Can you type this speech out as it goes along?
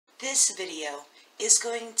This video is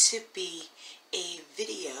going to be a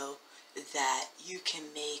video that you can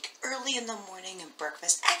make early in the morning and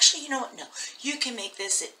breakfast. Actually, you know what? No, you can make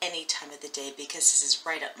this at any time of the day because this is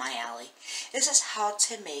right up my alley. This is how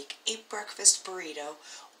to make a breakfast burrito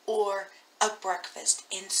or a breakfast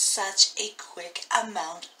in such a quick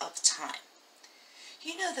amount of time.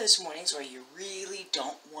 You know those mornings where you really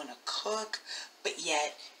don't want to cook, but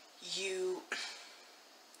yet you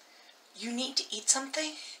need to eat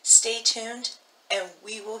something? Stay tuned and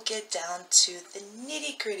we will get down to the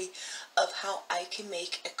nitty-gritty of how I can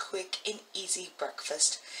make a quick and easy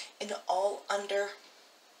breakfast in all under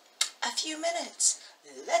a few minutes.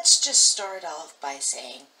 Let's just start off by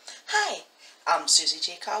saying, hi, I'm Susie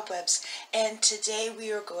J. Cobwebs, and today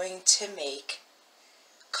we are going to make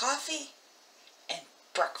coffee and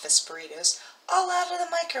breakfast burritos all out of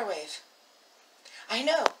the microwave. I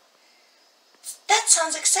know. That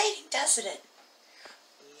sounds exciting, doesn't it?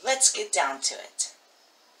 Let's get down to it.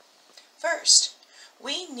 First,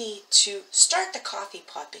 we need to start the coffee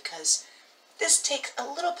pot because this takes a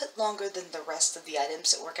little bit longer than the rest of the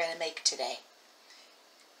items that we're going to make today.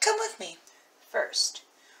 Come with me. First,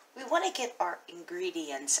 we want to get our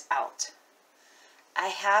ingredients out. I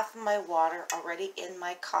have my water already in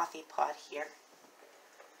my coffee pot here.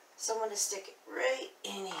 So I'm going to stick it right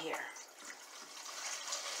in here.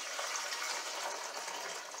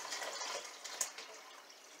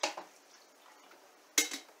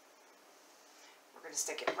 To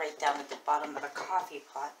stick it right down at the bottom of the coffee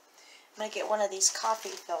pot. I'm going to get one of these coffee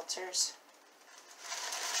filters,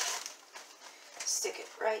 stick it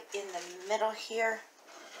right in the middle here.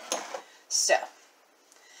 So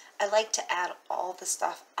I like to add all the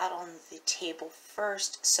stuff out on the table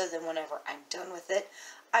first, so then whenever I'm done with it,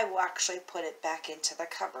 I will actually put it back into the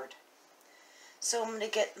cupboard. So I'm going to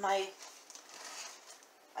get I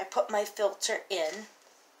put my filter in.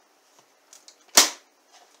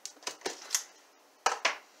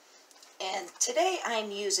 And today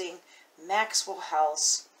I'm using Maxwell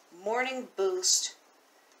House Morning Boost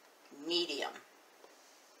Medium.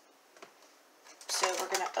 So we're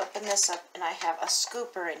going to open this up, and I have a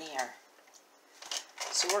scooper in here.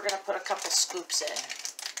 So we're going to put a couple scoops in.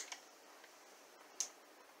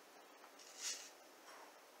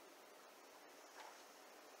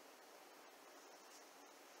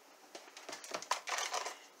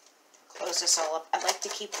 Close this all up. I like to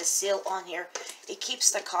keep the seal on here. It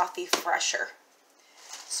keeps the coffee fresher.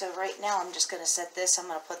 So right now I'm just going to set this. I'm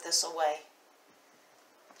going to put this away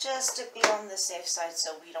just to be on the safe side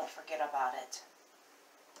so we don't forget about it.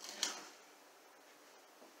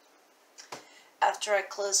 After I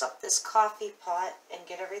close up this coffee pot and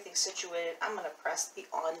get everything situated, I'm going to press the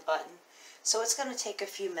on button. So it's going to take a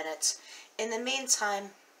few minutes. In the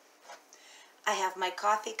meantime, I have my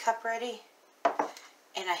coffee cup ready.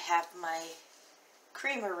 And I have my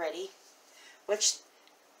creamer ready, which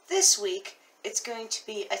this week it's going to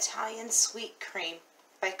be Italian Sweet Cream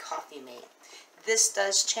by Coffee Mate. This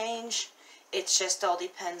does change. It just all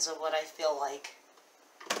depends on what I feel like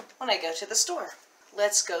when I go to the store.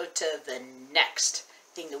 Let's go to the next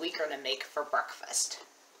thing that we're going to make for breakfast.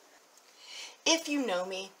 If you know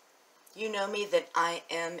me that I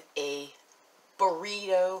am a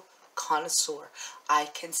burrito connoisseur. I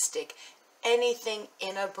can stick anything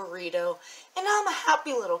in a burrito, and I'm a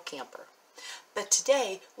happy little camper. But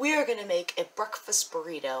today, we are going to make a breakfast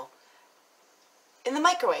burrito in the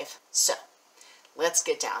microwave. So, let's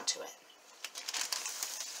get down to it.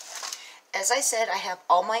 As I said, I have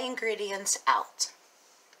all my ingredients out.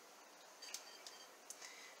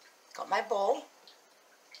 Got my bowl.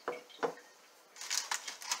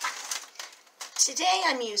 Today,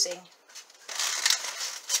 I'm using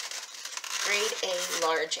grade A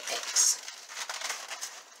large eggs.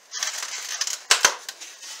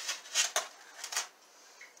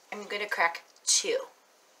 I'm going to crack 2.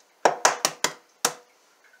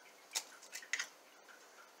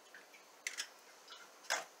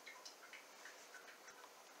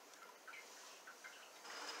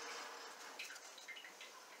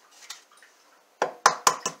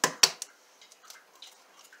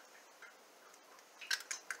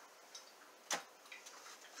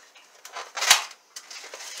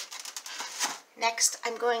 Next,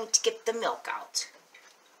 I'm going to get the milk out.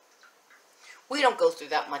 We don't go through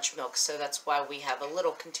that much milk, so that's why we have a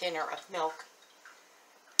little container of milk.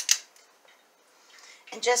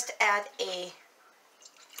 And just add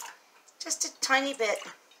just a tiny bit.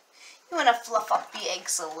 You want to fluff up the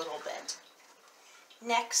eggs a little bit.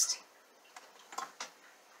 Next,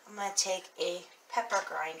 I'm going to take a pepper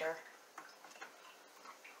grinder.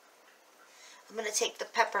 I'm going to take the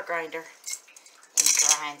pepper grinder and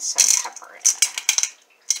grind some pepper in there.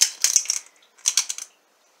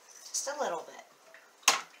 little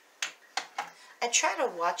bit. I try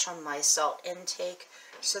to watch on my salt intake,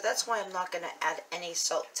 so that's why I'm not going to add any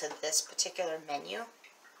salt to this particular menu.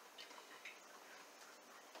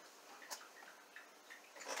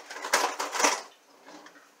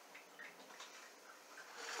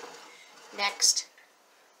 Next,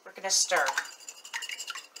 we're going to stir.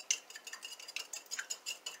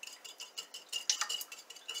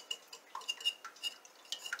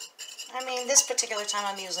 I mean, this particular time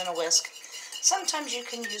I'm using a whisk. Sometimes you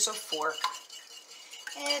can use a fork.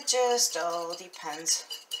 It just all depends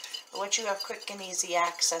on what you have quick and easy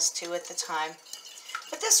access to at the time.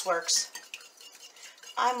 But this works.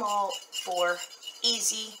 I'm all for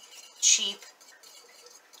easy, cheap,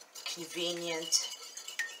 convenient,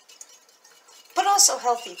 but also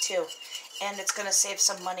healthy too. And it's going to save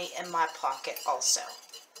some money in my pocket also.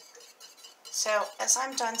 So as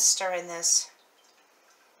I'm done stirring this,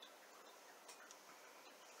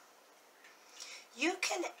 you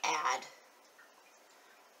can add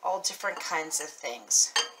all different kinds of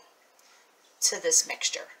things to this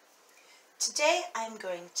mixture. Today I'm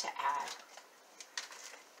going to add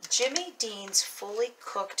Jimmy Dean's fully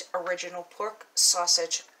cooked original pork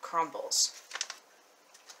sausage crumbles.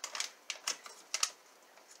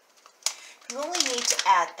 You only need to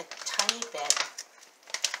add a tiny bit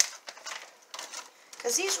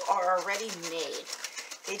because these are already made.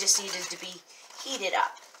 They just needed to be heated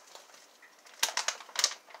up.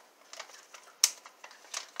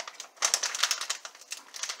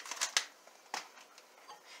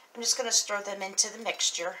 I'm just going to stir them into the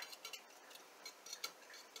mixture.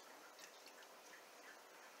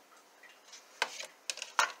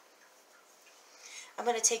 I'm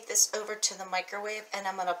going to take this over to the microwave and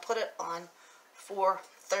I'm going to put it on for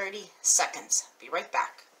 30 seconds. Be right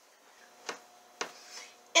back.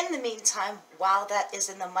 In the meantime, while that is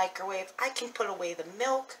in the microwave, I can put away the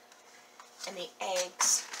milk and the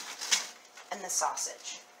eggs and the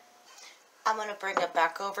sausage. I'm going to bring it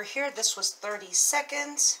back over here. This was 30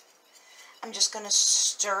 seconds. I'm just going to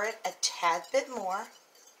stir it a tad bit more.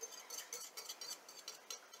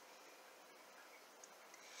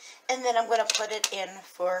 And then I'm going to put it in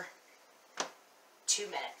for 2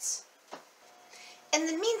 minutes. In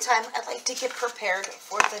the meantime, I'd like to get prepared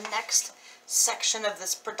for the next section of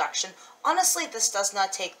this production. Honestly, this does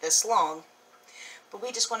not take this long, but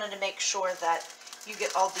we just wanted to make sure that you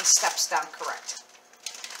get all these steps down correct.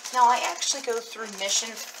 Now, I actually go through Mission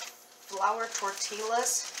flour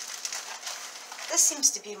tortillas. This seems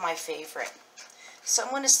to be my favorite. So I'm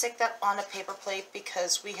going to stick that on a paper plate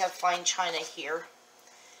because we have fine china here.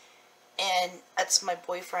 And that's my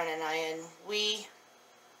boyfriend and I, and we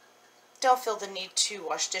don't feel the need to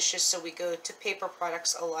wash dishes, so we go to paper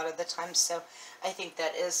products a lot of the time. So I think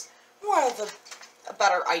that is more of a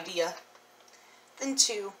better idea than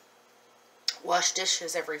to wash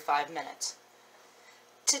dishes every 5 minutes.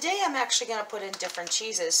 Today I'm actually going to put in different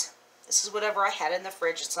cheeses. This is whatever I had in the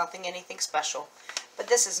fridge. It's anything special. But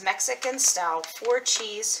this is Mexican style 4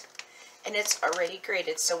 cheese, and it's already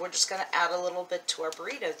grated. So we're just going to add a little bit to our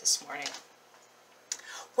burrito this morning.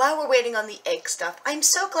 While we're waiting on the egg stuff, I'm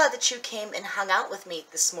so glad that you came and hung out with me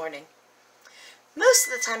this morning. Most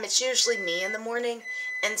of the time it's usually me in the morning,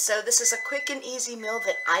 and so this is a quick and easy meal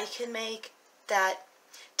that I can make that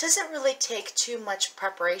doesn't really take too much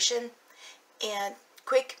preparation, and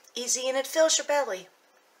quick, easy, and it fills your belly.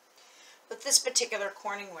 With this particular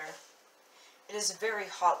Corningware, it is very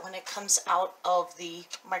hot when it comes out of the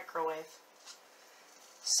microwave.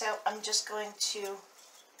 So I'm just going to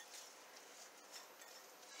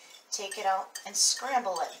take it out and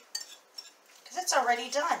scramble it because it's already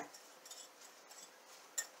done.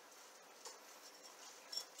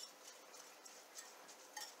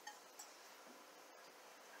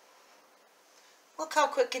 Look how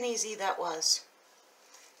quick and easy that was.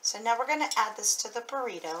 So now we're going to add this to the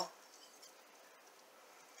burrito.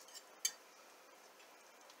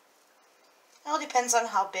 It all depends on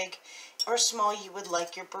how big or small you would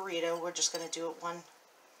like your burrito. We're just going to do it one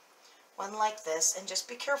like this, and just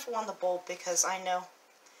be careful on the bowl because I know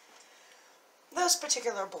those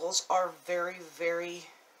particular bowls are very, very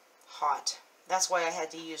hot. That's why I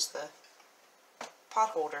had to use the pot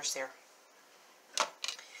holders there.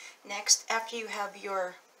 Next, after you have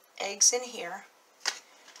your eggs in here,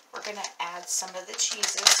 we're going to add some of the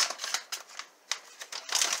cheeses.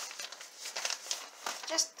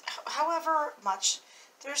 Just however much.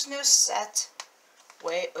 There's no set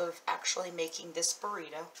way of actually making this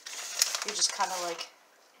burrito. You just kind of like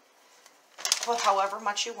put however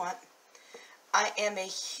much you want. I am a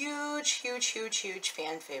huge, huge, huge, huge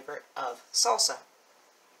fan favorite of salsa.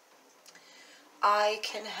 I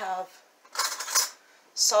can have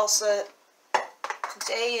salsa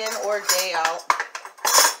day in or day out,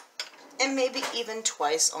 and maybe even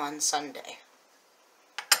twice on Sunday.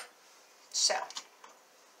 So,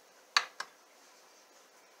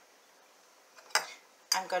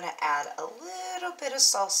 I'm going to add a little bit of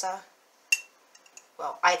salsa.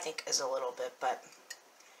 Well, I think is a little bit, but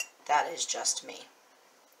that is just me.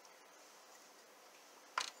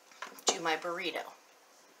 To my burrito.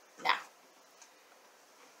 Now,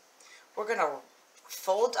 we're going to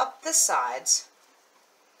fold up the sides,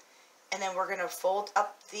 and then we're going to fold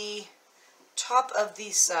up the top of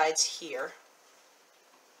these sides here.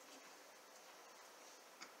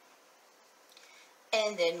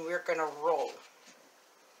 And then we're going to roll.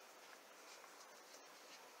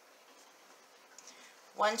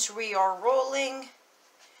 Once we are rolling,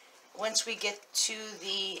 once we get to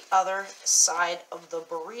the other side of the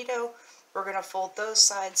burrito, we're going to fold those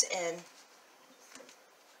sides in,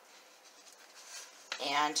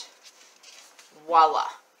 and voila,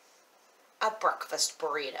 a breakfast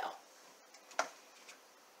burrito.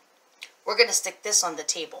 We're going to stick this on the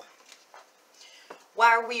table.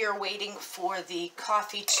 While we are waiting for the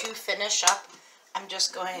coffee to finish up, I'm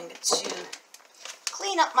just going to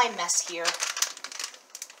clean up my mess here.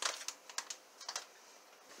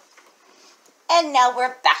 And now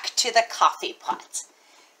we're back to the coffee pot.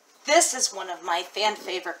 This is one of my fan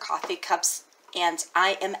favorite coffee cups, and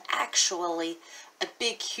I am actually a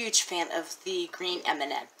big, huge fan of the green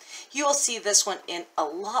M&M. You will see this one in a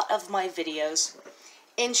lot of my videos,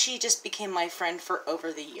 and she just became my friend for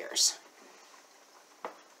over the years.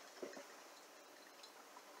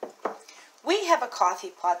 We have a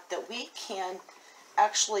coffee pot that we can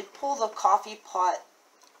actually pull the coffee pot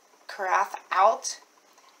carafe out.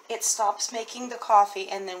 It stops making the coffee,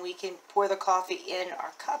 and then we can pour the coffee in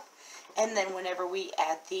our cup, and then whenever we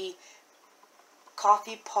add the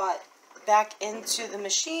coffee pot back into the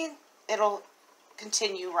machine, it'll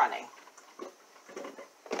continue running.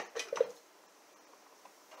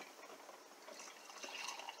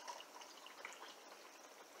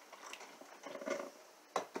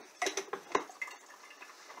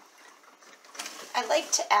 I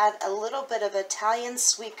like to add a little bit of Italian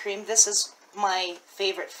sweet cream. This is my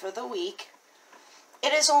favorite for the week.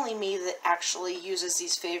 It is only me that actually uses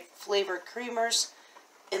these flavored creamers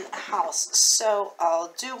in the house, so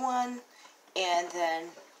I'll do one, and then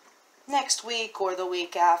next week or the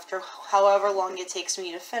week after, however long it takes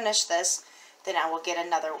me to finish this, then I will get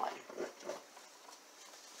another one.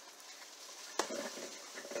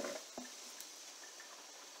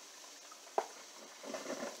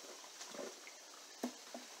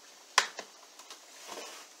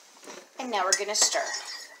 And now we're going to stir.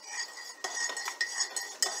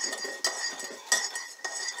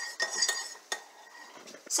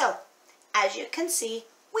 So, as you can see,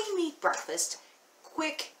 we make breakfast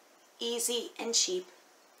quick, easy, and cheap.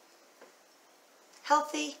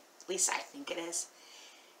 Healthy, at least I think it is.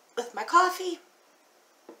 With my coffee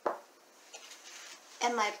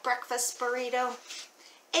and my breakfast burrito,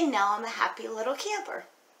 and now I'm a happy little camper.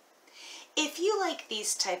 If you like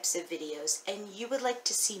these types of videos and you would like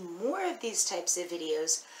to see more of these types of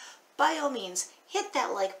videos, by all means, hit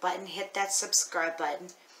that like button, hit that subscribe button,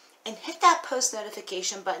 and hit that post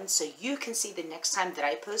notification button so you can see the next time that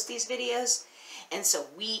I post these videos, and so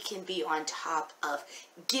we can be on top of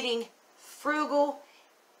getting frugal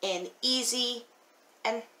and easy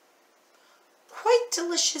and quite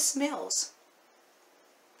delicious meals.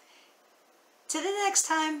 Till the next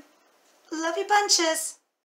time, love you bunches!